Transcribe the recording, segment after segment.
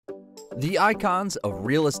The Icons of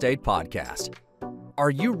Real Estate Podcast. Are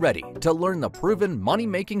you ready to learn the proven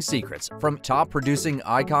money-making secrets from top-producing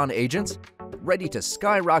Icon agents? Ready to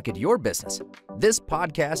skyrocket your business? This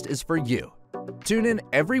podcast is for you. Tune in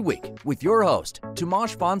every week with your host,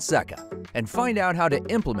 Tomasz Fonseca, and find out how to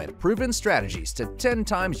implement proven strategies to 10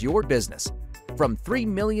 times your business. From $3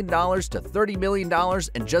 million to $30 million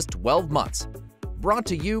in just 12 months. Brought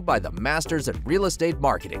to you by the Masters at Real Estate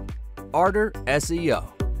Marketing, Arter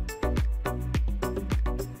SEO.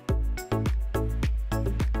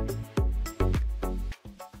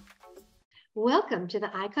 Welcome to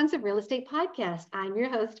the Icons of Real Estate Podcast. I'm your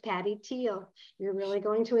host, Patty Teal. You're really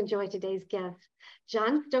going to enjoy today's guest.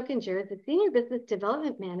 John Stokinger is the Senior Business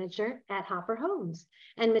Development Manager at Hopper Homes,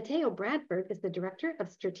 and Mateo Bradford is the Director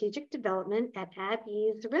of Strategic Development at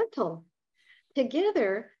Ease Rental.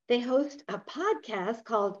 Together, they host a podcast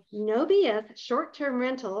called No BS Short-Term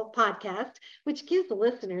Rental Podcast, which gives the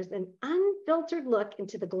listeners an unfiltered look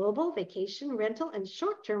into the global vacation rental and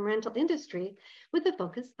short-term rental industry with a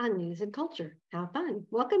focus on news and culture. Have fun.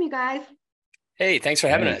 Welcome, you guys. Hey, thanks for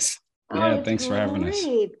having us. Yeah, thanks for having us.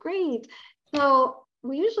 Great. So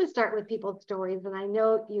we usually start with people's stories, and I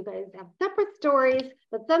know you guys have separate stories,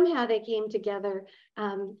 but somehow they came together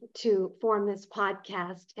to form this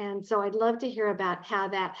podcast. And so I'd love to hear about how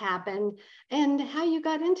that happened and how you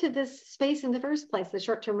got into this space in the first place, the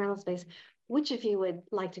short-term rental space. Which of you would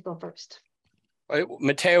like to go first?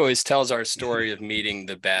 Mateo always tells our story of meeting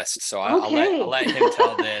the best, so I'll let him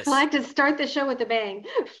tell this. I like to start the show with a bang.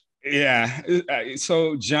 Yeah,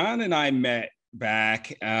 so John and I met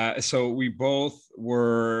back. So we both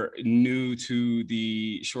were new to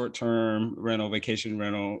the short-term rental, vacation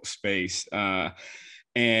rental space.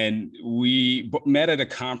 And we met at a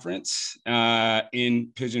conference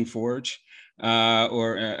in Pigeon Forge,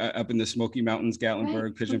 up in the Smoky Mountains, Gatlinburg,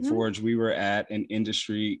 right. Pigeon Forge. We were at an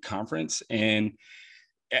industry conference, and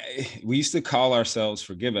we used to call ourselves,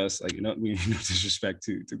 forgive us, like, no disrespect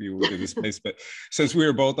to people within this space, but since we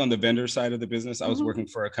were both on the vendor side of the business, I was working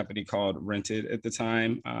for a company called Rented at the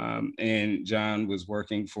time, and John was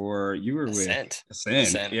working for, you were with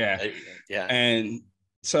Ascent. Yeah. And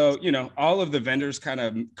so, all of the vendors kind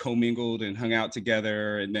of commingled and hung out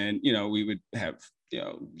together, and then, we would have,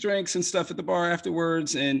 drinks and stuff at the bar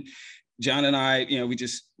afterwards, and John and I,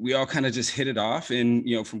 we all kind of just hit it off, and,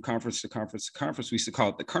 from conference to conference to conference, we used to call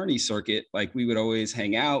it the Carney circuit. Like, we would always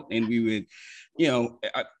hang out, and we would,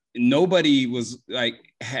 nobody was like,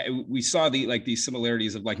 we saw these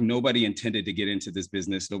similarities of, like, nobody intended to get into this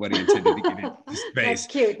business. Nobody intended to get into this space. That's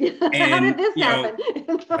cute. And, how did this happen?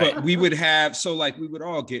 But we would have, we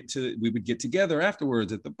would get together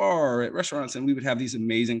afterwards at the bar, at restaurants, and we would have these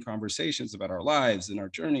amazing conversations about our lives and our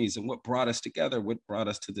journeys and what brought us together, what brought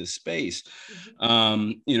us to this space.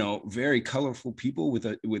 Very colorful people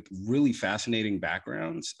with really fascinating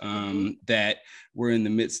backgrounds that were in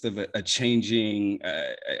the midst of a changing,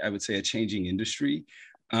 I would say, a changing industry.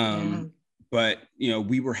 But,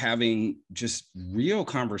 we were having just real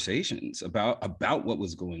conversations about what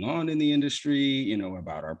was going on in the industry,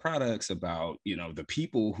 about our products, about, the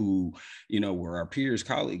people who, were our peers,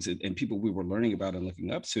 colleagues, and people we were learning about and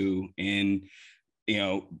looking up to. And,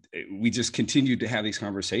 we just continued to have these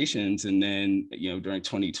conversations. And then, during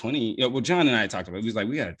 2020, John and I talked about it. He was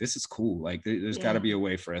like, this is cool. Like, there's got to be a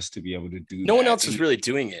way for us to be able to do that. No one else was really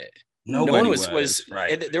doing it. No one was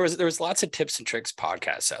right. There was lots of tips and tricks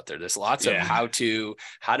podcasts out there. There's lots of how to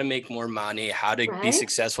make more money, how to be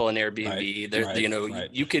successful in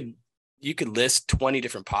Airbnb. You could list 20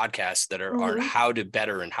 different podcasts that are how to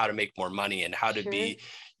better and how to make more money and how to be,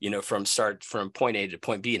 from point A to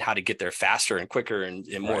point B and how to get there faster and quicker and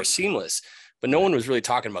more seamless. But no one was really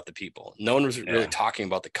talking about the people. No one was really talking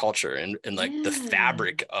about the culture and like the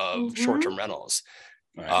fabric of short-term rentals.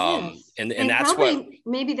 Right. And that's what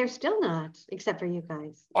maybe they're still not, except for you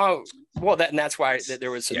guys. Well, that's why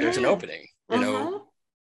there's an opening,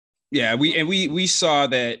 Yeah, we saw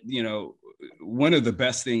that, one of the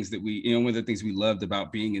best things that one of the things we loved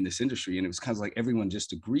about being in this industry, and it was kind of like everyone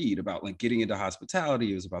just agreed about, like, getting into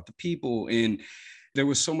hospitality. It was about the people, and there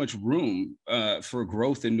was so much room for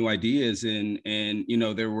growth and new ideas. And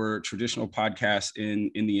there were traditional podcasts in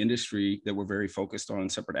the industry that were very focused on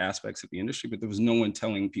separate aspects of the industry, but there was no one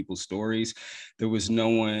telling people's stories. There was no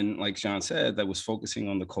one, like John said, that was focusing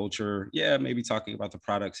on the culture. Yeah, maybe talking about the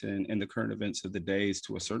products and the current events of the days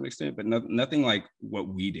to a certain extent, but nothing like what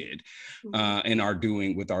we did and are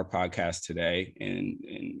doing with our podcast today. And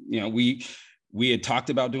we had talked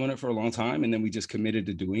about doing it for a long time, and then we just committed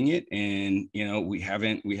to doing it. And, you know, we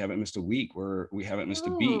haven't missed a week, we haven't missed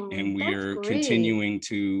a beat, and we're continuing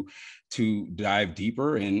to dive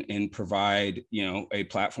deeper and provide, you know, a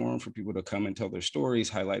platform for people to come and tell their stories,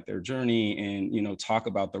 highlight their journey, and, you know, talk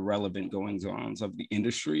about the relevant goings-ons of the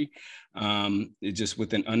industry, just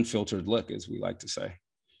with an unfiltered look, as we like to say.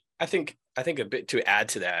 I think a bit to add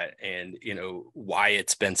to that, and, you know, why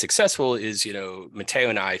it's been successful is, you know, Mateo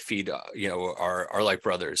and I feed, you know, are like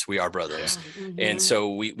brothers. We are brothers. Mm-hmm. And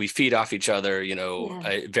so we feed off each other, you know,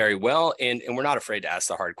 very well. And we're not afraid to ask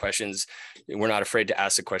the hard questions. We're not afraid to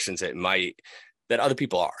ask the questions that other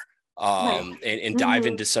people are. And dive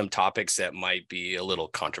into some topics that might be a little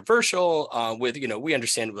controversial, with, you know, we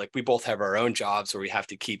understand, like, we both have our own jobs where we have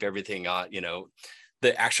to keep everything on, you know,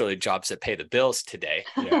 the actual jobs that pay the bills today.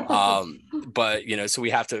 But, you know, so we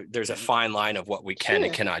have to, there's a fine line of what we can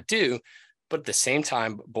and cannot do. But at the same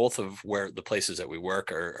time, both of where the places that we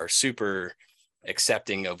work are super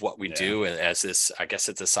accepting of what we do. And as this, I guess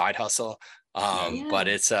it's a side hustle. But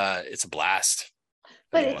it's a blast.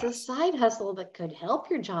 But it's a side hustle that could help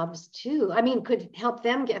your jobs too. I mean, could help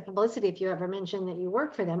them get publicity if you ever mention that you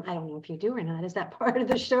work for them. I don't know if you do or not. Is that part of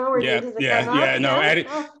the show? Or No,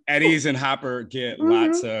 Eddie's and Hopper get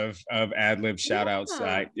lots of ad lib shout outs.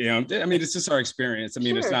 You know, I mean, it's just our experience. I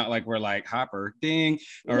mean, it's not like we're like Hopper ding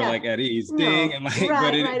or like Eddie's ding, and like,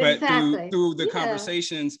 through the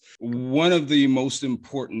conversations, one of the most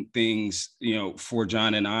important things, you know, for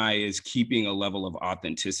John and I is keeping a level of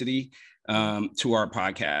authenticity to our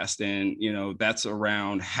podcast. And, you know, that's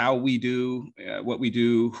around how we do what we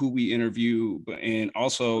do, who we interview, and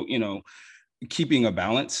also, you know, keeping a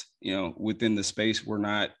balance, you know, within the space. We're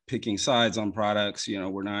not picking sides on products. You know,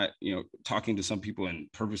 we're not, you know, talking to some people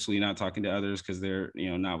and purposely not talking to others because they're,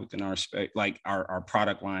 you know, not within our space, like our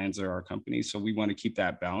product lines or our companies. So we want to keep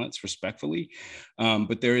that balance respectfully.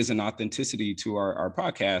 But there is an authenticity to our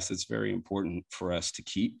podcast that's very important for us to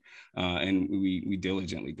keep. And we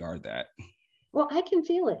diligently guard that. Well, I can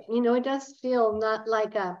feel it. You know, it does feel not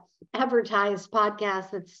like a advertised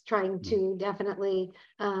podcast that's trying to definitely,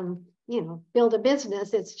 you know, build a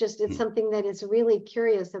business. It's just, it's something that is really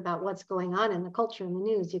curious about what's going on in the culture and the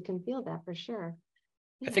news. You can feel that for sure.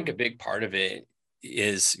 I think a big part of it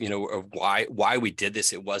is, you know, of why we did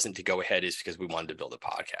this. It wasn't to go ahead, is because we wanted to build a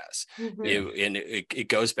podcast. It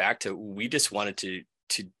goes back to, we just wanted to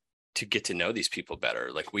get to know these people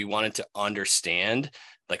better. Like, we wanted to understand,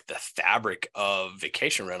 like, the fabric of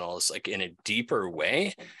vacation rentals, like, in a deeper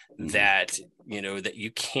way that, you know, that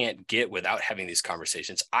you can't get without having these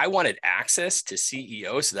conversations. I wanted access to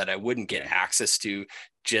CEOs so that I wouldn't get access to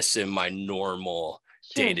just in my normal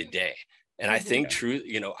day to day. And I think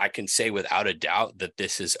you know, I can say without a doubt that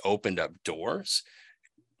this has opened up doors.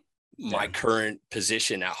 My current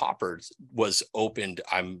position at Hopper was opened,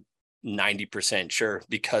 I'm 90% sure,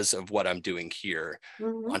 because of what I'm doing here,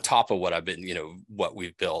 on top of what I've been, you know, what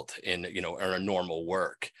we've built in, you know, our normal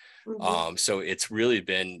work. So it's really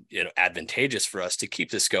been, you know, advantageous for us to keep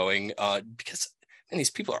this going, because, man, these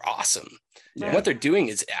people are awesome. And what they're doing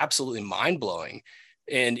is absolutely mind blowing.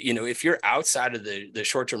 And, you know, if you're outside of the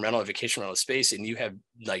short-term rental and vacation rental space, and you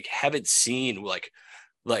haven't seen like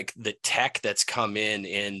the tech that's come in,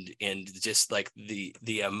 and just like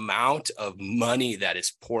the amount of money that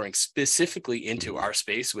is pouring specifically into our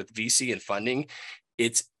space with VC and funding,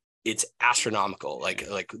 it's astronomical.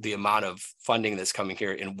 Like the amount of funding that's coming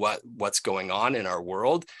here, and what's going on in our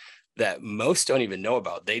world that most don't even know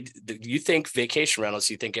about. You think vacation rentals,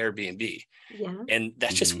 you think Airbnb, and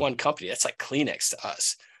that's just one company. That's like Kleenex to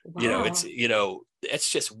us. Wow.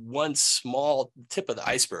 It's just one small tip of the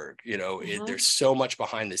iceberg. There's so much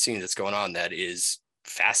behind the scenes that's going on that is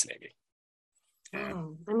fascinating.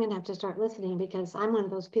 Oh, I'm going to have to start listening, because I'm one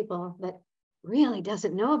of those people that really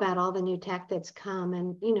doesn't know about all the new tech that's come,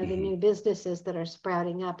 and, the new businesses that are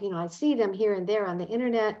sprouting up. I see them here and there on the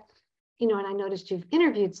internet, and I noticed you've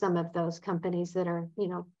interviewed some of those companies that are,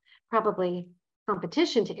 probably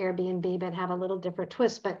competition to Airbnb, but have a little different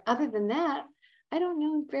twist. But other than that, I don't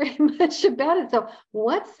know very much about it. So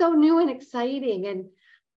what's so new and exciting? And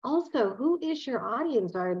also, who is your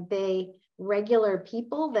audience? Are they regular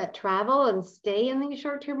people that travel and stay in these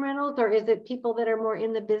short-term rentals, or is it people that are more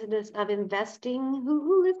in the business of investing?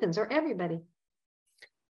 Who listens, or everybody?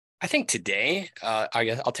 I think today,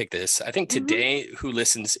 I'll take this. I think today, who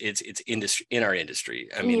listens, it's industry, in our industry.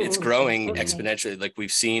 I mean, it's growing exponentially. Like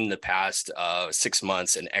we've seen the past 6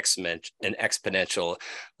 months, an exponential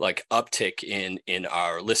like uptick in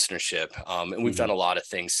our listenership. And we've done a lot of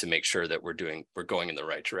things to make sure that we're going in the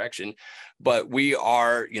right direction. but we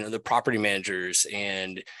are, the property managers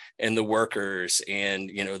and the workers and,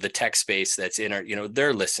 the tech space that's in our,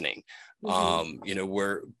 they're listening. I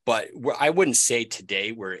wouldn't say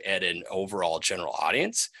today we're at an overall general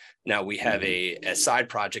audience. Now we have a side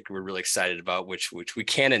project we're really excited about, which we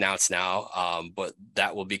can't announce now, but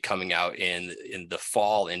that will be coming out in the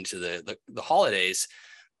fall into the holidays,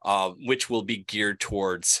 which will be geared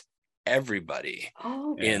towards everybody.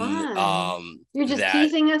 Oh, fun. You're just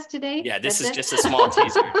teasing us today? Yeah, this is just a small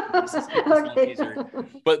teaser.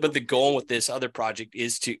 But the goal with this other project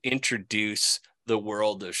is to introduce the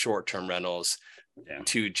world of short-term rentals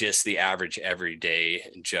to just the average everyday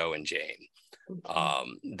Joe and Jane.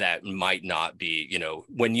 That might not be,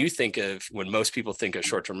 when most people think of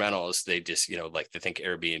short-term rentals, they just, they think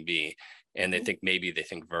Airbnb, and they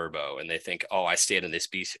think Verbo, and they think, oh, I stayed in this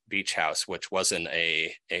beach house, which wasn't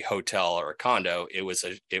a hotel or a condo. It was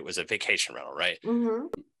a vacation rental, right?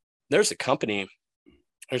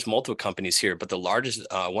 There's multiple companies here, but the largest,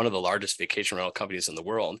 one of the largest vacation rental companies in the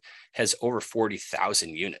world has over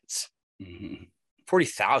 40,000 units.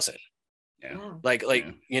 40,000. Yeah.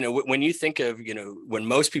 When you think of, when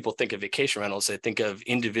most people think of vacation rentals, they think of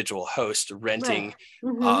individual hosts renting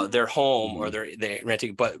their home or they're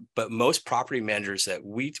renting, but most property managers that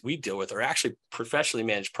we deal with are actually professionally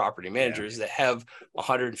managed property managers that have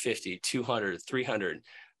 150, 200, 300,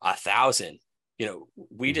 1,000.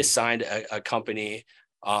 We just signed a company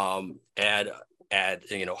at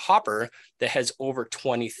Hopper that has over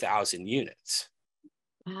 20,000 units.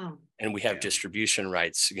 Wow. And we have distribution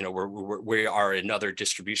rights, we are another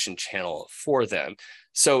distribution channel for them.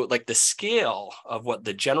 So like the scale of what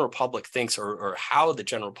the general public thinks or how the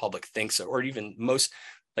general public thinks, or even most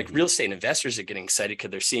like real estate investors are getting excited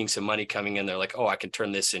because they're seeing some money coming in. They're like, oh, I can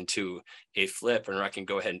turn this into a flip, or I can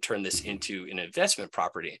go ahead and turn this into an investment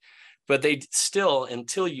property. But they still,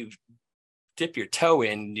 until you dip your toe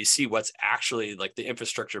in, you see what's actually like the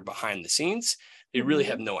infrastructure behind the scenes, they really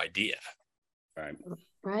have no idea. Right.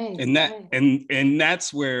 And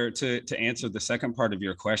that's where, to answer the second part of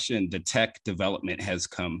your question, the tech development has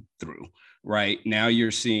come through. Right now,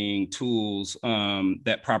 you're seeing tools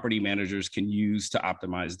that property managers can use to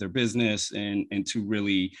optimize their business and to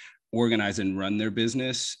really organize and run their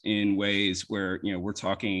business in ways where, we're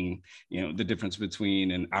talking, the difference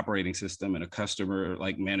between an operating system and a customer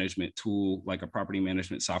like management tool, like a property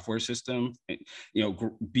management software system,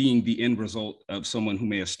 being the end result of someone who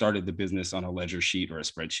may have started the business on a ledger sheet or a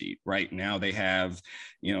spreadsheet. Right now they have,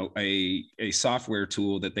 a software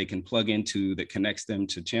tool that they can plug into that connects them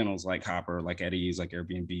to channels like Hopper, like Eddie's, like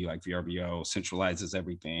Airbnb, like VRBO, centralizes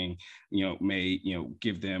everything, may,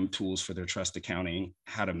 give them tools for their trust accounting,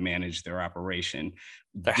 how to manage their operation,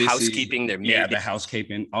 their housekeeping, the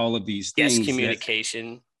housekeeping, all of these things. Guest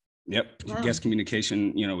communication. Guest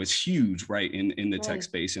communication, is huge, right, in the tech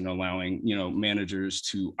space, and allowing, managers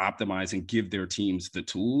to optimize and give their teams the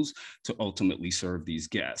tools to ultimately serve these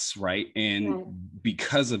guests, right? And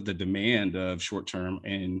because of the demand of short-term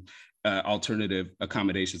and alternative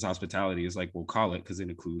accommodations, hospitality is like we'll call it, because it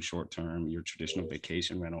includes short-term, your traditional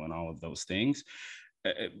vacation rental, and all of those things.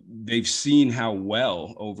 They've seen how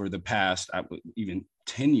well over the past even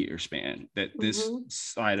 10-year span that this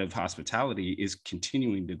side of hospitality is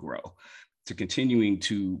continuing to grow, to continuing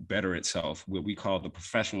to better itself, what we call the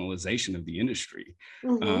professionalization of the industry,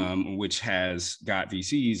 which has got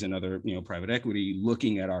VCs and other, private equity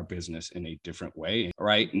looking at our business in a different way.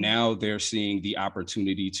 Right now, they're seeing the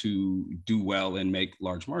opportunity to do well and make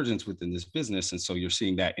large margins within this business. And so you're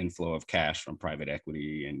seeing that inflow of cash from private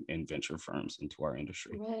equity and venture firms into our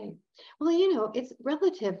industry. Right. Well, it's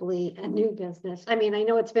relatively a new business. I mean, I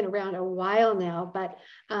know it's been around a while now, but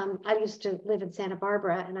I used to live in Santa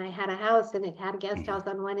Barbara, and I had a house, and it had a guest house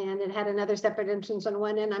on one end. It had another separate entrance on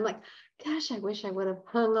one end. I'm like, gosh, I wish I would have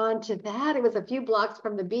hung on to that. It was a few blocks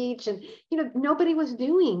from the beach, and nobody was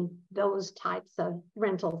doing those types of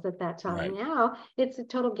rentals at that time. Now it's a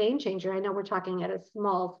total game changer. I know we're talking at a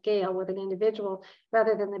small scale with an individual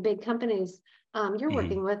rather than the big companies you're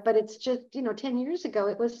working with, but it's just 10 years ago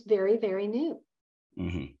it was very, very new.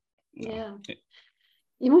 Yeah.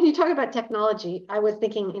 When you talk about technology, I was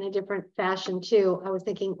thinking in a different fashion too. I was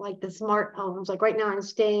thinking like the smart homes. Like right now, I'm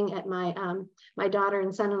staying at my my daughter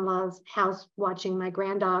and son-in-law's house, watching my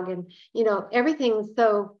granddog, and everything's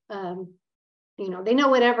so. They know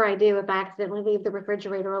whatever I do. If I accidentally leave the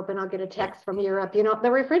refrigerator open, I'll get a text from Europe.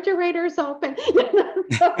 The refrigerator's open.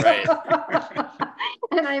 Right.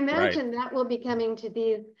 And I imagine that will be coming to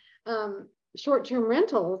these short-term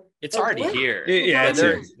rentals. It's already here.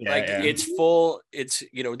 It's full. It's,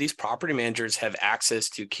 these property managers have access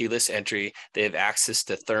to keyless entry. They have access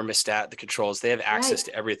to thermostat, the controls. They have access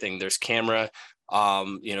to everything. There's camera,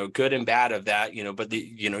 good and bad of that, but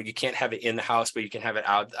you can't have it in the house, but you can have it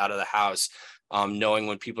out of the house, knowing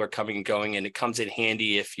when people are coming and going. And it comes in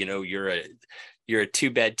handy if, you're a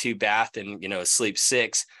 2-bed, 2-bath and, sleep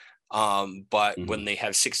 6. But when they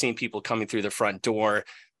have 16 people coming through the front door,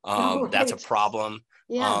 that's a problem.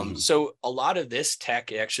 So a lot of this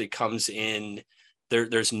tech actually comes in there.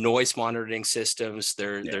 There's noise monitoring systems.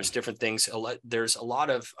 There's different things. There's a lot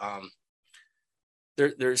of,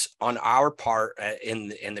 there's on our part in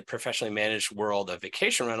the professionally managed world of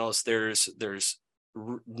vacation rentals, there's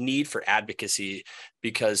need for advocacy,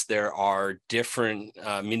 because there are different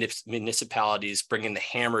municipalities bringing the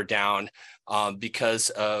hammer down because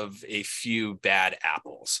of a few bad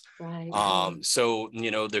apples. So,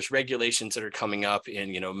 there's regulations that are coming up,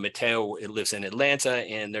 and, Mateo lives in Atlanta,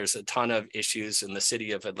 and there's a ton of issues in the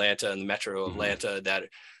city of Atlanta and the metro of Atlanta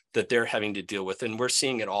that they're having to deal with. And we're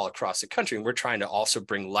seeing it all across the country. And we're trying to also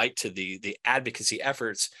bring light to the advocacy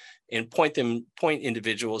efforts and point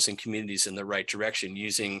individuals and communities in the right direction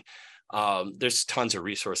using, there's tons of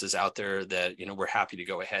resources out there that, we're happy to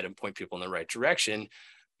go ahead and point people in the right direction.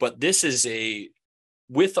 But this is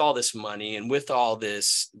with all this money and with all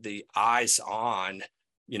this, the eyes on,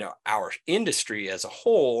 our industry as a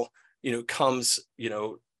whole, comes,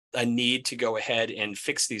 a need to go ahead and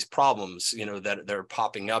fix these problems, that are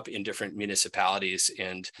popping up in different municipalities.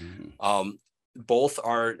 And both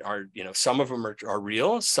are, some of them are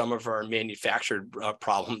real, some of them are manufactured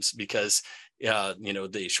problems, because,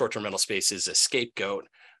 the short-term rental space is a scapegoat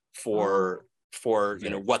for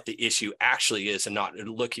what the issue actually is, and not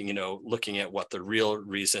looking at what the real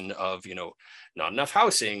reason of, not enough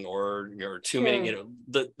housing or too many,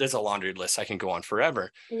 there's a laundry list. I can go on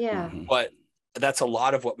forever. But that's a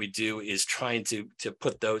lot of what we do, is trying to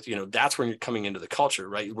put those, that's when you're coming into the culture,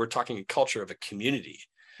 right? We're talking a culture of a community.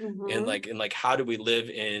 And how do we live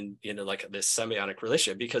in, this symbiotic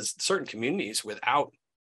relationship? Because certain communities without,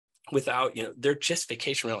 they're just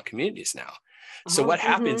vacation rental communities now. So what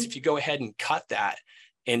happens if you go ahead and cut that,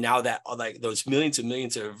 and now that those millions and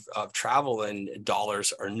millions of travel and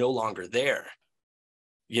dollars are no longer there,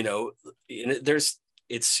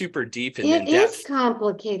 it's super deep and in depth. It is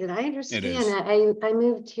complicated. I understand. I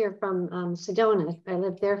moved here from Sedona. I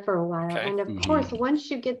lived there for a while. And of course, once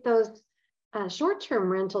you get those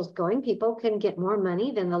short-term rentals going, people can get more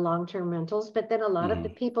money than the long-term rentals. But then a lot of the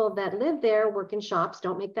people that live there work in shops,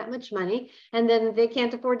 don't make that much money, and then they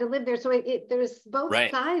can't afford to live there. So there's both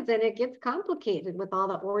sides, and it gets complicated with all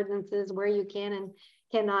the ordinances where you can and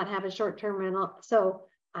cannot have a short-term rental. So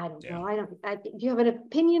I don't know. Do you have an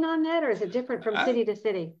opinion on that, or is it different from city to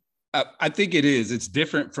city? I think it is. It's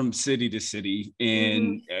different from city to city.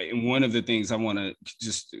 And one of the things I want to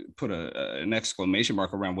just put an exclamation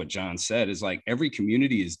mark around what John said is, every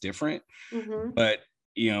community is different. But,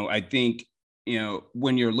 I think,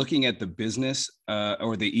 when you're looking at the business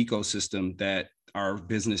or the ecosystem that our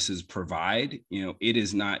businesses provide, it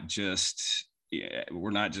is not just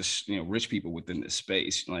we're not just rich people within this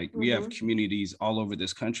space. We have communities all over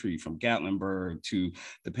this country, from Gatlinburg to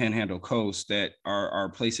the Panhandle Coast, that are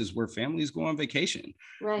places where families go on vacation,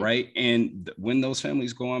 right? And when those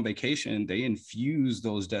families go on vacation, they infuse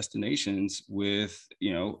those destinations with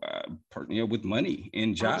with money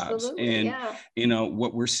and jobs. And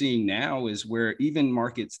what we're seeing now is where even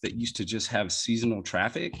markets that used to just have seasonal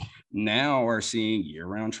traffic now are seeing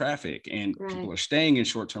year-round traffic, and people are staying in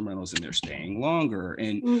short-term rentals, and they're staying longer.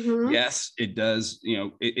 And yes, it does,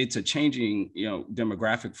 it's a changing,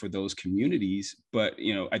 demographic for those communities. But,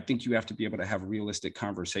 I think you have to be able to have realistic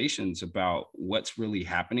conversations about what's really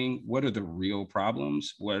happening. What are the real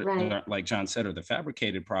problems? What, like John said, are the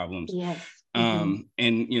fabricated problems? And,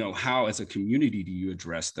 how as a community do you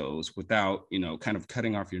address those without, kind of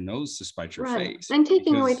cutting off your nose to spite your face? And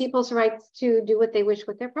taking away people's rights to do what they wish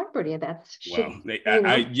with their property. That's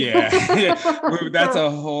that's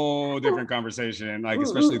a whole different conversation.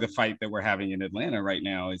 Especially the fight that we're having in Atlanta right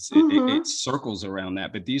now. It circles around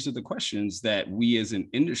that. But these are the questions that we as an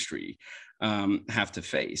industry have to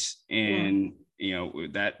face. And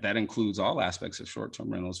that includes all aspects of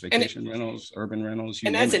short-term rentals, vacation rentals, urban rentals.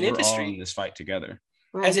 And as an industry, we're all in this fight together.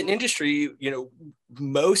 As an industry,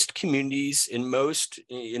 most communities and most,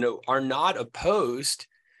 are not opposed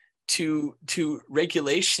to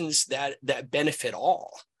regulations that benefit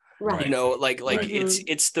all.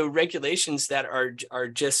 It's the regulations that are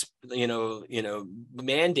just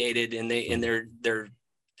mandated, and they're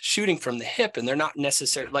shooting from the hip, and they're not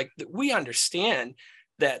necessarily we understand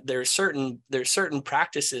that there's certain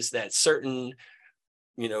practices that certain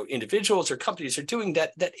individuals or companies are doing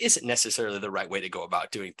that isn't necessarily the right way to go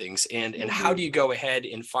about doing things. And how do you go ahead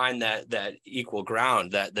and find that equal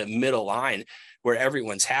ground, that the middle line where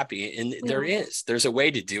everyone's happy? And there's a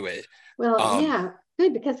way to do it. Well,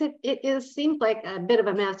 good, because it seems like a bit of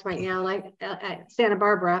a mess right now, like at Santa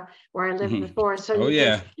Barbara, where I lived before. So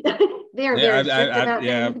they're very strict about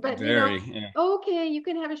things, but okay, you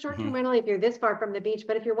can have a short-term rental if you're this far from the beach,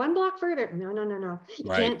 but if you're one block further, no, you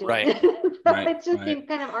can't do it. So it just seems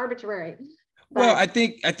kind of arbitrary. Well, I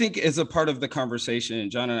think as a part of the conversation,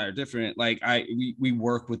 John and I are different. Like we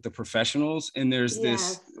work with the professionals, and there's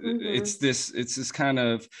it's this kind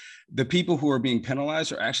of, the people who are being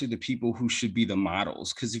penalized are actually the people who should be the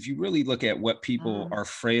models. Because if you really look at what people are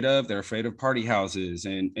afraid of, they're afraid of party houses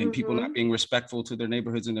and people not being respectful to their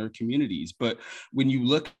neighborhoods and their communities. But when you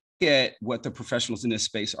look at what the professionals in this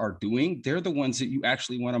space are doing, they're the ones that you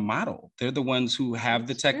actually want to model. They're the ones who have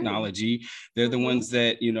the technology. They're the ones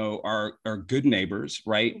that, are good neighbors,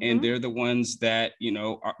 right? And they're the ones that,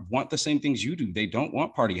 want the same things you do. They don't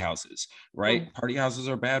want party houses, right? Party houses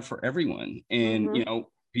are bad for everyone. And,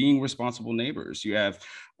 being responsible neighbors. You have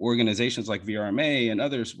organizations like VRMA and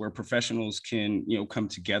others where professionals can, come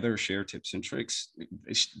together, share tips and tricks.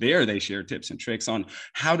 They share tips and tricks on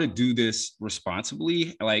how to do this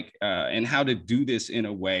responsibly, and how to do this in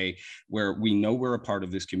a way where we know we're a part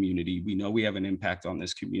of this community. We know we have an impact on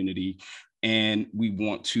this community. And we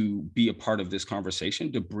want to be a part of this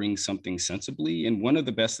conversation to bring something sensibly. And one of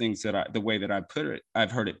the best things the way that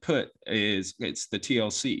I've heard it put is, it's the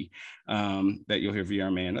TLC that you'll hear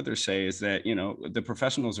VRMA and others say, is that, the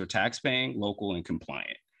professionals are tax-paying, local, and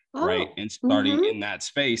compliant, right? And starting in that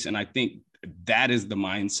space. And I think that is the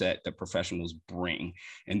mindset that professionals bring.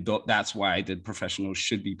 And that's why the professionals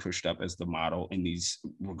should be pushed up as the model in these,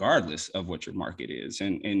 regardless of what your market is.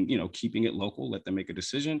 And keeping it local, let them make a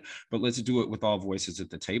decision, but let's do it with all voices at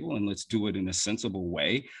the table, and let's do it in a sensible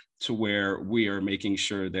way to where we are making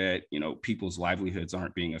sure that, people's livelihoods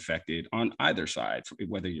aren't being affected on either side,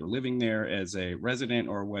 whether you're living there as a resident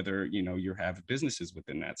or whether, you have businesses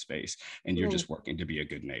within that space and you're just working to be a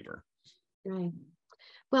good neighbor. Right.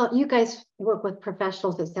 Well, you guys work with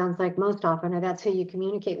professionals, it sounds like, most often, or that's who you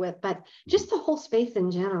communicate with, but just the whole space in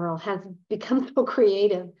general has become so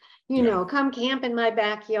creative. Come camp in my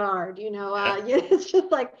backyard, it's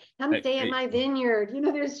just like, come stay at my vineyard.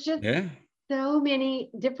 There's just so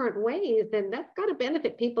many different ways, and that's got to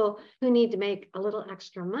benefit people who need to make a little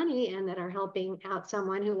extra money and that are helping out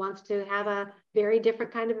someone who wants to have a very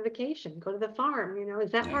different kind of a vacation, go to the farm.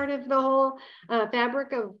 Is that part of the whole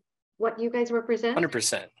fabric of what you guys represent?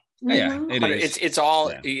 100%. Yeah, it is. It's all,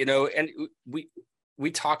 and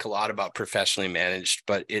we talk a lot about professionally managed,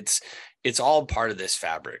 but it's all part of this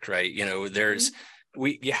fabric, right? There's,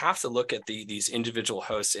 you have to look at these individual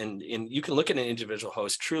hosts, and you can look at an individual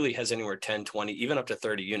host truly has anywhere 10, 20, even up to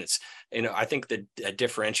 30 units. I think the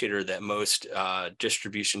differentiator that most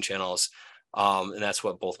distribution channels, and that's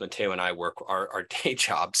what both Mateo and I work our day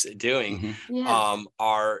jobs doing,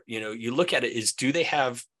 are, you look at it is,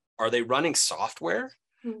 are they running software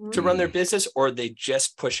to run their business, or are they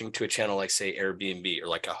just pushing to a channel like, say, Airbnb or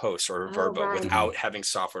like a host or a Vrbo without having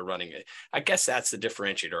software running it? I guess that's the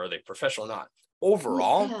differentiator. Are they professional or not?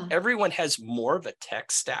 Overall, everyone has more of a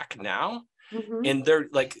tech stack now, and they're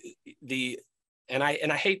like and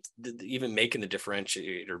I hate even making the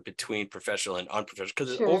differentiator between professional and unprofessional,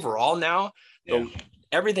 because overall now,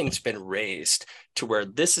 everything's been raised to where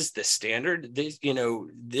this is the standard.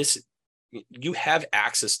 You have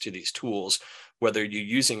access to these tools, whether you're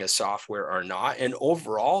using a software or not. And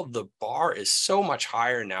overall, the bar is so much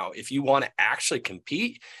higher now. If you want to actually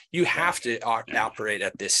compete, you have to operate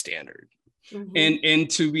at this standard. And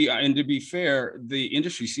to be fair, the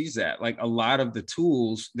industry sees that. Like, a lot of the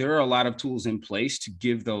tools, there are a lot of tools in place to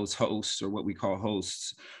give those hosts, or what we call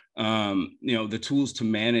hosts, the tools to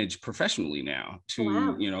manage professionally now,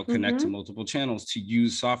 to connect to multiple channels, to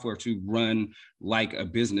use software to run like a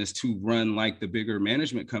business, to run like the bigger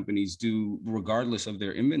management companies do, regardless of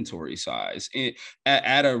their inventory size,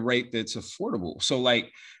 at a rate that's affordable. So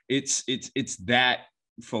like, it's that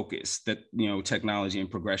focus that technology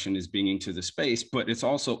and progression is bringing to the space, but it's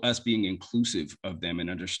also us being inclusive of them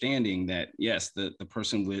and understanding that, yes, the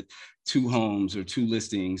person with 2 homes or 2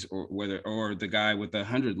 listings, or the guy with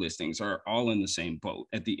 100 listings, are all in the same boat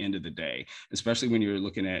at the end of the day, especially when you're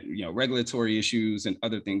looking at regulatory issues and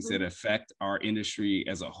other things that affect our industry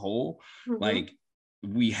as a whole. Like,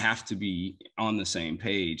 we have to be on the same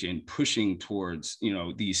page and pushing towards,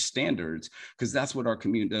 these standards, because that's what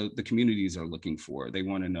the communities are looking for. They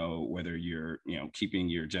want to know whether you're, keeping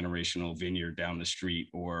your generational vineyard down the street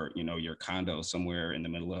or, your condo somewhere in the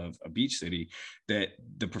middle of a beach city, that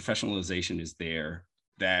the professionalization is there,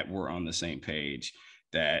 that we're on the same page,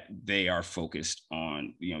 that they are focused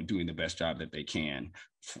on, doing the best job that they can,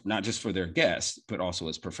 not just for their guests, but also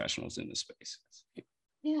as professionals in the space.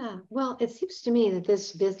 Yeah, well, it seems to me that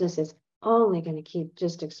this business is only going to keep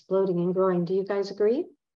just exploding and growing. Do you guys agree?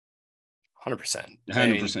 100%.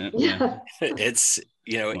 100%. Yeah. It's,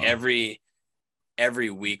 wow. every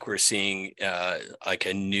week we're seeing like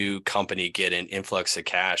a new company get an influx of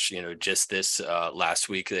cash. Just this last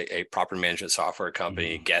week, a property management software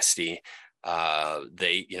company, Guesty,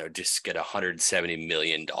 they just get $170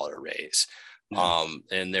 million raise.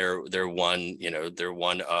 And they're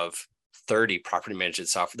one of 30 property management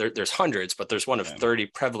software. There's hundreds, but there's one of 30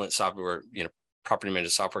 prevalent software, property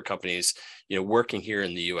management software companies, working here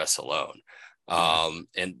in the US alone. And,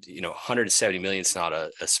 $170 million is not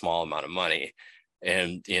a small amount of money.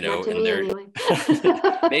 And, and they're anyway.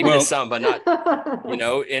 Maybe to some, but not,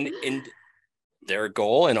 and their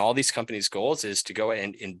goal and all these companies' goals is to go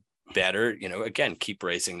and better, again, keep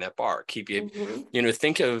raising that bar, keep you,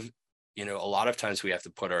 think of, a lot of times we have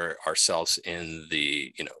to put ourselves in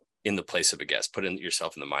the, in the place of a guest, put in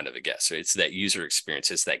yourself in the mind of a guest. So it's that user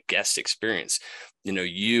experience, it's that guest experience.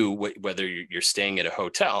 Whether you're staying at a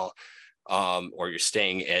hotel or you're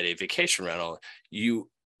staying at a vacation rental, you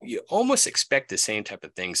almost expect the same type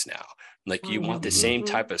of things now. Like you want the same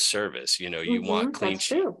type of service, you want clean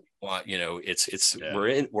sheet, want,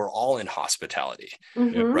 we're all in hospitality,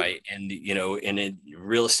 right? And, and in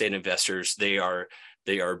real estate investors, they are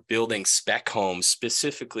building spec homes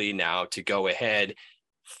specifically now to go ahead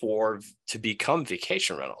to become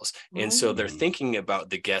vacation rentals. And so they're thinking about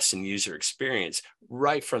the guest and user experience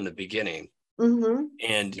right from the beginning.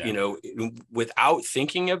 And, without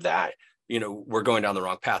thinking of that, we're going down the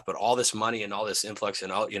wrong path. But all this money and all this influx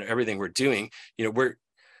and all, everything we're doing,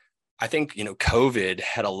 I think, COVID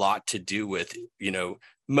had a lot to do with,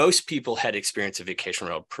 most people had experienced a vacation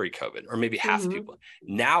rental pre-COVID, or maybe half the people.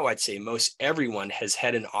 Now I'd say most everyone has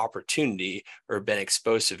had an opportunity or been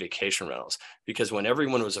exposed to vacation rentals, because when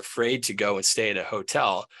everyone was afraid to go and stay at a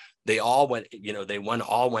hotel, they all went,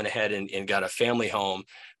 all went ahead and got a family home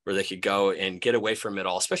where they could go and get away from it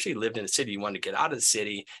all. Especially lived in a city, you wanted to get out of the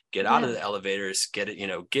city, get out of the elevators, get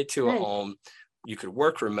to a home. You could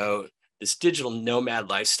work remote. This digital nomad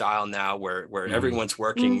lifestyle now where everyone's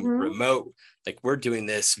working remote, like we're doing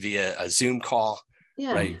this via a Zoom call,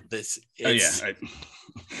 right?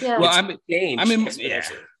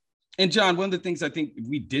 And John, one of the things I think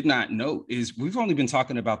we did not note is we've only been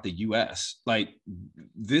talking about the US. Like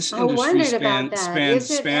this industry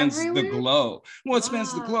spans the globe. Well, it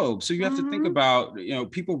spans the globe. So you have to think about,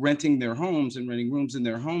 people renting their homes and renting rooms in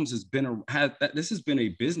their homes this has been a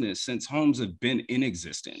business since homes have been in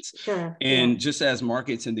existence. And just as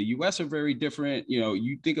markets in the US are very different,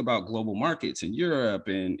 you think about global markets in Europe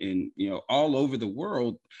and all over the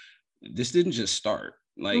world, this didn't just start.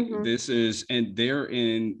 Like this is, and they're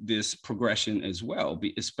in this progression as well,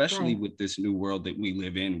 especially with this new world that we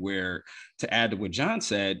live in, where, to add to what John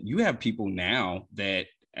said, you have people now that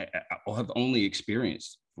have only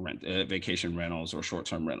experienced vacation rentals or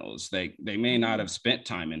short-term rentals. They may not have spent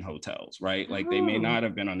time in hotels, right? Like they may not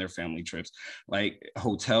have been on their family trips. Like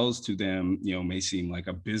hotels to them, may seem like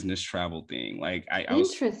a business travel thing. Like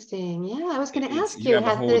interesting. I was going to ask you. You have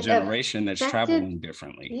a whole generation that's traveling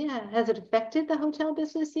differently. Yeah. Has it affected the hotel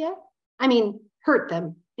business yet? I mean, hurt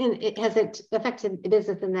them. Has it affected the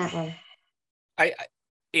business in that way?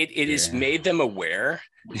 It has made them aware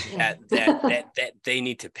that they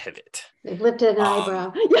need to pivot. They've lifted an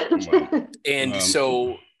eyebrow. And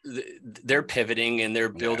so they're pivoting and they're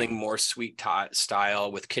building more suite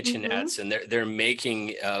style with kitchenettes, and they're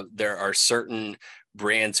making there are certain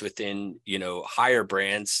brands within higher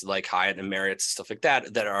brands like Hyatt and Marriott, stuff like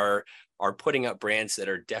that are putting up brands that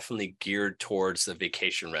are definitely geared towards the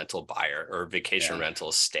vacation rental buyer or vacation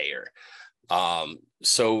rental stayer.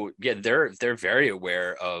 So they're very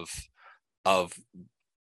aware of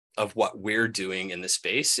what we're doing in the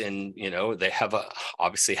space, and they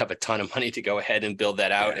obviously have a ton of money to go ahead and build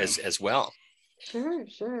that out as well.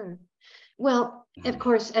 Sure. Well, of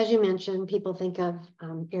course, as you mentioned, people think of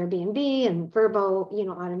Airbnb and Vrbo,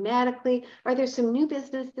 automatically. Are there some new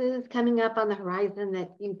businesses coming up on the horizon that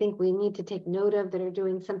you think we need to take note of that are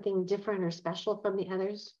doing something different or special from the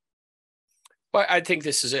others? Well, I think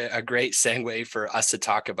this is a great segue for us to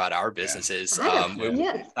talk about our businesses,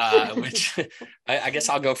 which I guess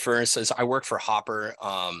I'll go first. As I work for Hopper,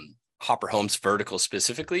 Hopper Homes Vertical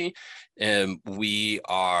specifically, and we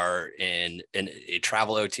are in a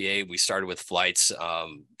travel OTA. We started with flights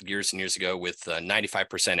years and years ago with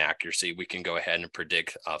 95% accuracy. We can go ahead and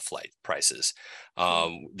predict flight prices.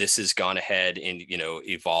 This has gone ahead and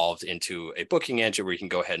evolved into a booking engine where you can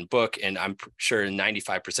go ahead and book. And I'm sure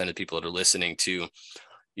 95% of the people that are listening to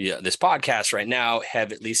this podcast right now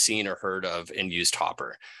have at least seen or heard of and used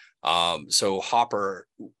Hopper. So Hopper,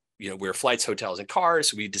 we're flights, hotels, and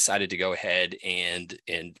cars. We decided to go ahead and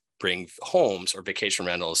bring homes or vacation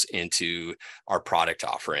rentals into our product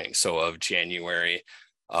offering. So of January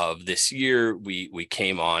of this year, we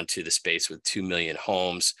came on to the space with 2 million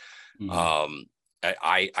homes. Mm-hmm.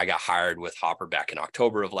 I got hired with Hopper back in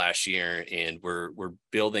October of last year, and we're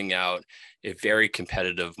building out a very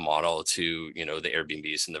competitive model to the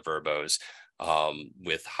Airbnbs and the Verbos,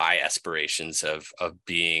 with high aspirations of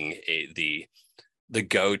being the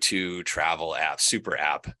go-to travel app, super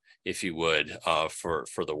app, if you would, for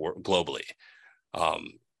the world globally.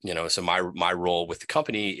 So my role with the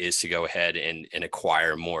company is to go ahead and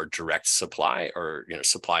acquire more direct supply, or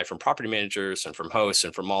supply from property managers and from hosts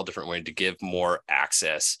and from all different ways, to give more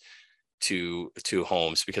access to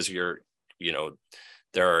homes, because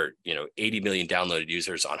there are 80 million downloaded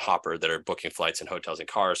users on Hopper that are booking flights and hotels and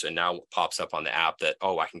cars, and now it pops up on the app that,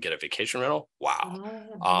 oh, I can get a vacation rental.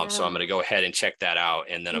 Wow. So I'm going to go ahead and check that out,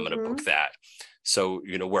 and then I'm going to book that. So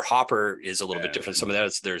where Hopper is a little bit different, some of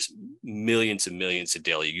that there's millions and millions of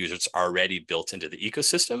daily users already built into the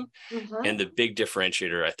ecosystem. And the big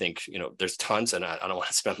differentiator, I think, there's tons, and I don't want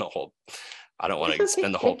to spend the whole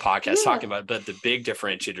podcast talking about it, but the big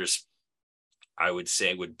differentiators, I would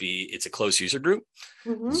say, would be it's a closed user group.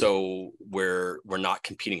 Mm-hmm. So we're not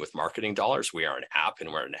competing with marketing dollars. We are an app,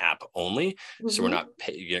 and we're an app only. Mm-hmm. So we're not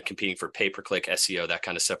competing for pay-per-click, SEO, that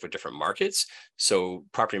kind of stuff with different markets. So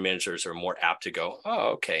property managers are more apt to go,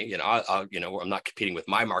 oh, okay, I'm not competing with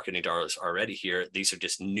my marketing dollars already here. These are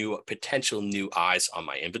just potential new eyes on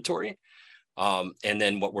my inventory. And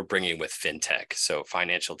then what we're bringing with fintech, so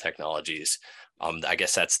financial technologies. I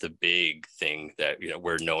guess that's the big thing that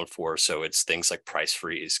we're known for. So it's things like price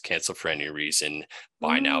freeze, cancel for any reason,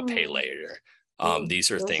 buy now, pay later. These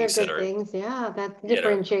are things that are things. Yeah, that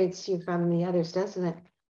differentiates you from the others, doesn't it?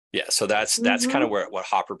 Yeah. So that's kind of what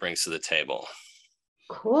Hopper brings to the table.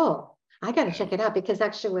 Cool. I got to check it out, because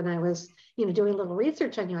actually when I was, doing a little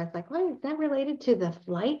research on you, I was like, well, is that related to the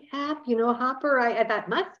flight app? Hopper, I thought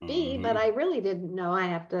must be, but I really didn't know. I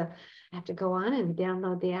have to go on and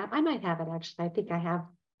download the app. I might have it, actually. I think I have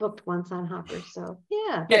booked once on Hopper. So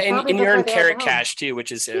yeah. Yeah. And you earn carrot cash too,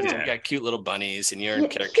 which is, you got cute little bunnies, and you earn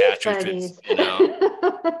carrot cash, which is,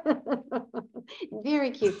 very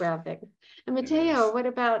cute graphics. And Mateo, what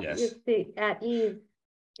about at ease?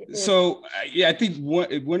 So I think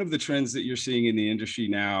one of the trends that you're seeing in the industry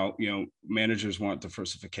now, managers want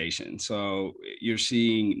diversification. So you're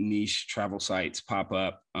seeing niche travel sites pop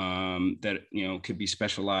up that could be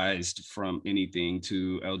specialized, from anything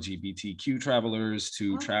to LGBTQ travelers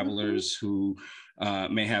to travelers who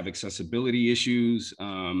may have accessibility issues.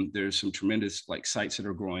 There's some tremendous sites that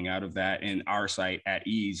are growing out of that, and our site at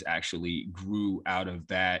Ease actually grew out of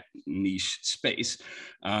that niche space.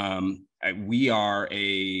 We are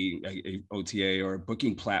a OTA, or a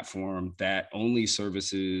booking platform, that only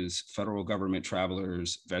services federal government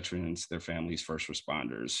travelers, veterans, their families, first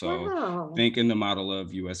responders. So think in the model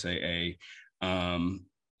of USAA,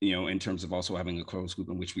 in terms of also having a closed group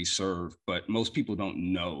in which we serve. But most people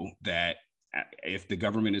don't know that if the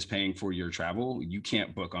government is paying for your travel, you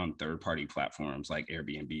can't book on third-party platforms like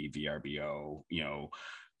Airbnb, VRBO,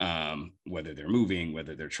 whether they're moving,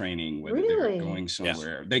 whether they're training, whether they're going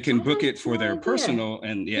somewhere, they can book it for their personal.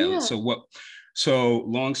 And so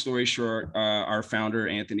long story short, our founder,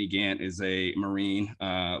 Anthony Gant, is a Marine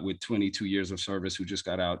with 22 years of service who just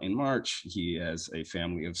got out in March. He has a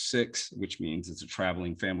family of 6, which means it's a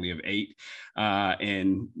traveling family of 8.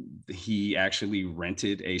 And he actually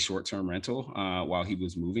rented a short-term rental while he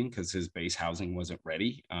was moving, because his base housing wasn't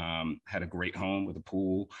ready. Had a great home with a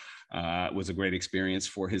pool. Was a great experience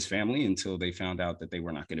for his family, until they found out that they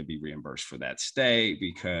were not going to be reimbursed for that stay,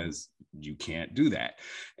 because you can't do that.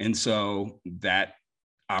 And so that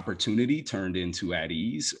opportunity turned into At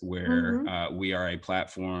Ease, where we are a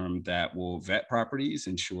platform that will vet properties,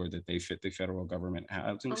 ensure that they fit the federal government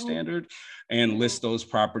housing standard, and list those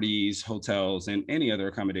properties, hotels, and any other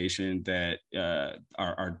accommodation that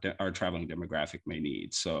our traveling demographic may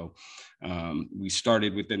need. So we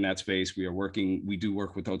started within that space. We do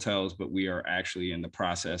work with hotels, but we are actually in the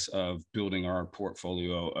process of building our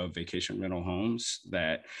portfolio of vacation rental homes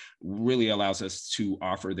that really allows us to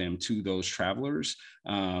offer them to those travelers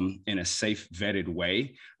in a safe, vetted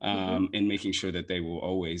way, and making sure that they will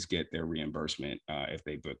always get their reimbursement if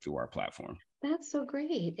they book through our platform. That's so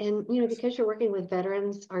great. And, because you're working with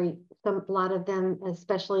veterans, are a lot of them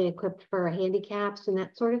especially equipped for handicaps and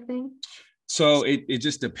that sort of thing? So it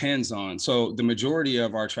just depends on, so the majority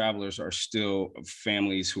of our travelers are still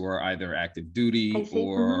families who are either active duty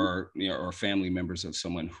or, or family members of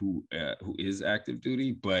someone who is active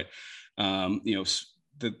duty. But,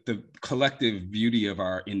 the collective beauty of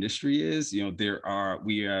our industry is,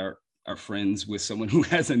 we are friends with someone who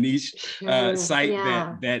has a niche site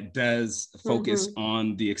that does focus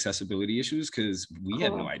on the accessibility issues, because we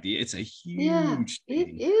had no idea. It's a huge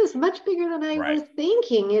thing. It is much bigger than I was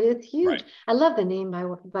thinking. It is huge. I love the name,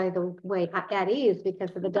 by the way, At Ease,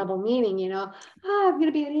 because of the double meaning, I'm going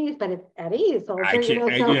to be at ease, but it's at ease. So.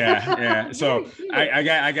 So I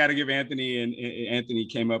got to give Anthony, and Anthony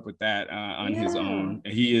came up with that on his own.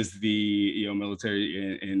 He is the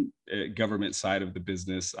military and government side of the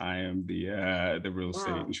business. I am the real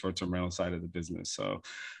estate and short-term rental side of the business. So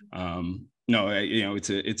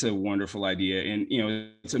it's a wonderful idea, and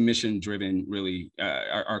it's a mission-driven. Really,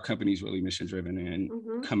 our company's really mission-driven, and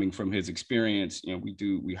coming from his experience,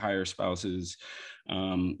 we hire spouses.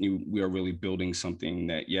 We are really building something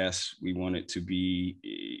that, yes, we want it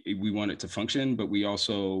to function, but we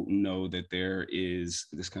also know that there is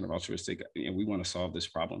this kind of altruistic, we want to solve this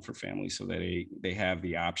problem for families so that they have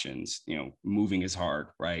the options. Moving is hard,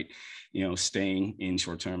 right? Staying in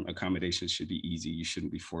short-term accommodations should be easy. You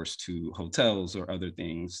shouldn't be forced to hotels or other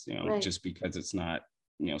things, just because it's not,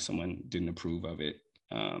 someone didn't approve of it.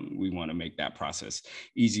 We want to make that process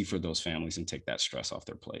easy for those families and take that stress off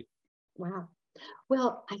their plate. Wow.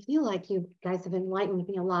 Well, I feel like you guys have enlightened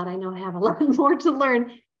me a lot. I know I have a lot more to learn.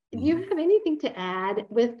 Do you have anything to add,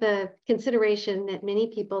 with the consideration that many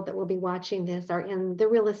people that will be watching this are in the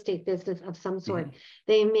real estate business of some sort?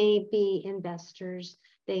 They may be investors,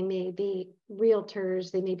 they may be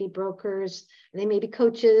realtors, they may be brokers, they may be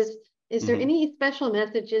coaches. Is there any special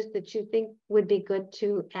messages that you think would be good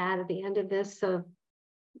to add at the end of this, so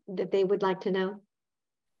that they would like to know?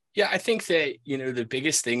 Yeah, I think that, the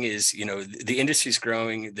biggest thing is, the industry's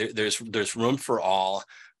growing. There's room for all.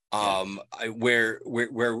 Where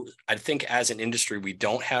I think as an industry we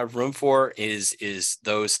don't have room for is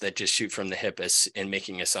those that just shoot from the hip and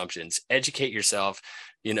making assumptions. Educate yourself,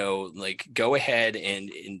 go ahead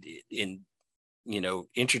and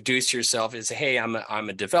introduce yourself as, hey, I'm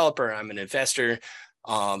a developer, I'm an investor.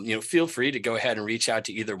 Feel free to go ahead and reach out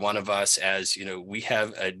to either one of us, as we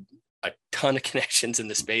have a ton of connections in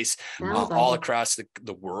the space all across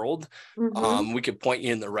the world. We could point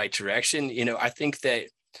you in the right direction. I think that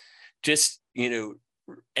just,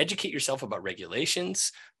 educate yourself about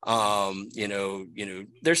regulations.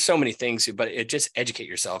 There's so many things, but just educate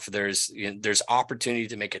yourself. There's opportunity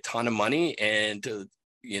to make a ton of money, and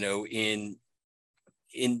in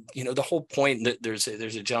the whole point that there's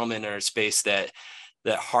a gentleman in our space that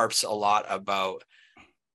harps a lot about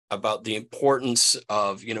the importance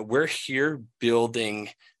of, we're here building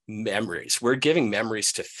memories. We're giving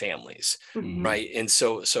memories to families, right? And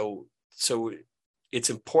so it's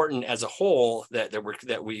important as a whole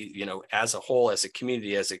that we, as a whole, as a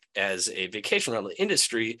community, as a vacation rental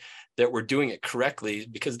industry, that we're doing it correctly,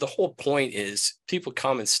 because the whole point is people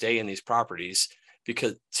come and stay in these properties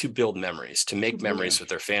to build memories, to make memories with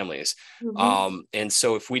their families. And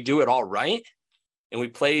so if we do it all right, and we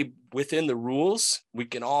play within the rules, we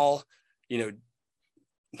can all,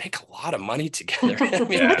 make a lot of money together. I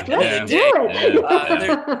mean, there's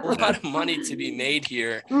a lot of money to be made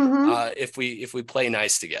here if we play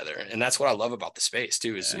nice together. And that's what I love about the space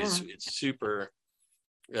too, is it's super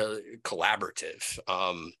collaborative.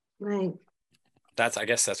 Right. I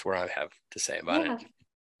guess that's where I have to say about it.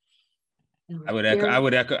 I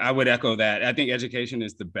would echo that. I think education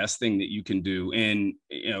is the best thing that you can do. And,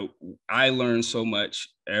 I learn so much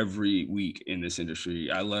every week in this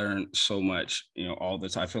industry. I learn so much, all the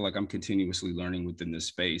time. I feel like I'm continuously learning within this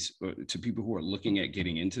space. But to people who are looking at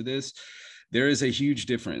getting into this, there is a huge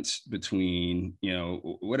difference between,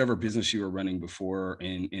 whatever business you were running before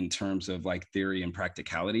in terms of like theory and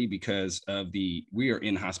practicality, because we are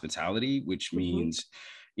in hospitality, which means,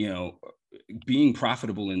 being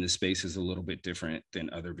profitable in this space is a little bit different than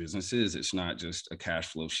other businesses. It's not just a cash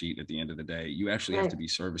flow sheet at the end of the day. You actually have to be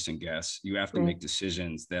servicing guests. You have to make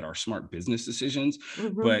decisions that are smart business decisions,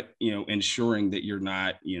 but, ensuring that you're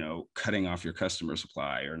not, cutting off your customer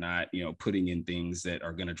supply, or not, putting in things that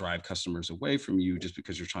are going to drive customers away from you just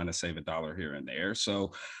because you're trying to save $1 here and there.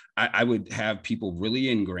 So I would have people really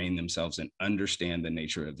ingrain themselves and understand the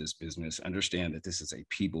nature of this business, understand that this is a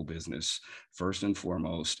people business first and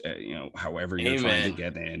foremost, however you're trying to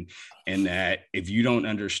get in. And that if you don't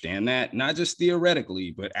understand that, not just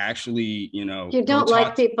theoretically, but actually, you don't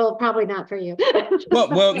like people, probably not for you.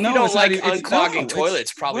 well, no, you don't like unclogging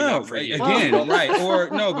toilets, probably not for you. Again, right. Or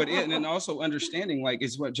no, but and also understanding, like,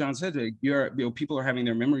 is what John said, people are having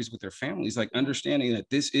their memories with their families, like understanding that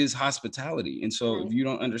this is hospitality. And so if you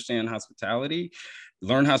don't understand hospitality,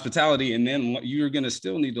 learn hospitality, and then you're going to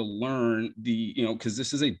still need to learn because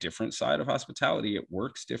this is a different side of hospitality. It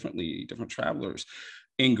works differently, different travelers.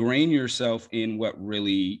 Ingrain yourself in what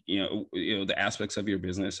really, the aspects of your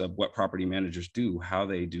business, of what property managers do, how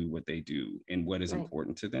they do what they do, and what is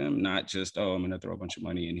important to them. Not just, I'm going to throw a bunch of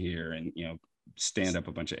money in here and, stand up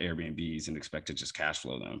a bunch of Airbnbs and expect to just cash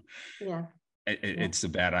flow them. Yeah. It's a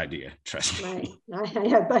bad idea. Trust me. Right.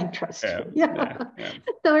 I trust you. Yeah.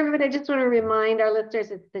 So everybody, I just want to remind our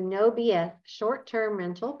listeners, it's the No BS Short-Term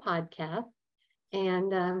Rental Podcast.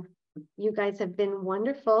 And you guys have been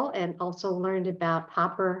wonderful, and also learned about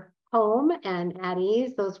Hopper Home and At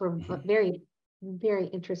Ease. Those were very, very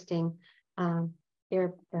interesting, what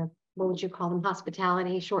would you call them?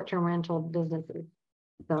 Hospitality, short-term rental businesses.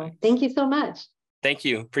 So thank you so much. Thank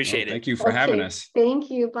you. Appreciate it. Thank you for having us.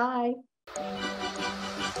 Thank you. Bye.